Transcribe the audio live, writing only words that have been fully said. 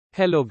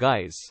Hello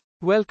guys.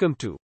 Welcome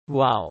to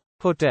Wow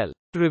Hotel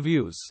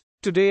Reviews.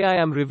 Today I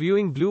am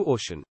reviewing Blue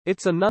Ocean.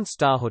 It's a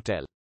non-star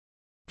hotel.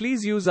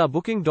 Please use our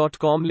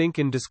booking.com link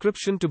in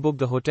description to book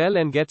the hotel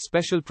and get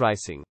special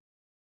pricing.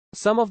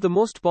 Some of the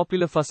most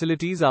popular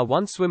facilities are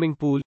one swimming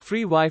pool,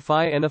 free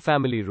Wi-Fi and a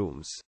family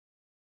rooms.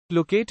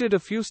 Located a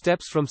few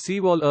steps from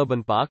Seawall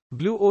Urban Park,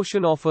 Blue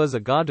Ocean offers a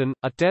garden,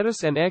 a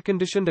terrace and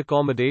air-conditioned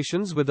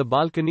accommodations with a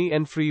balcony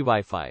and free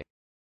Wi-Fi.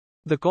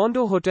 The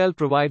condo hotel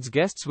provides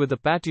guests with a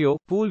patio,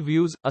 pool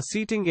views, a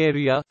seating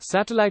area,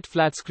 satellite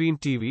flat-screen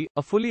TV,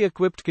 a fully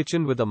equipped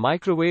kitchen with a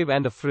microwave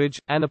and a fridge,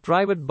 and a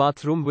private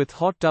bathroom with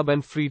hot tub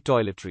and free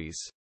toiletries.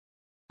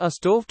 A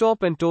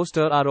stovetop and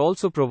toaster are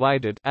also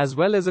provided, as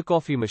well as a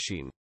coffee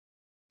machine.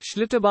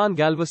 Schlitterbahn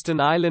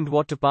Galveston Island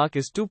Waterpark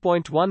is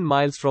 2.1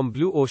 miles from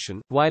Blue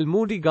Ocean, while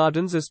Moody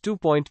Gardens is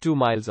 2.2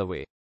 miles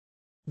away.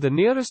 The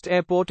nearest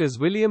airport is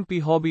William P.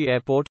 Hobby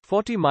Airport,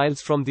 40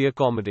 miles from the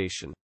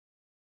accommodation.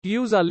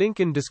 Use our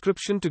link in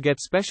description to get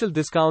special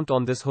discount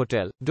on this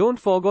hotel. Don't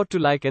forget to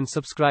like and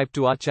subscribe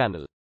to our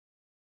channel.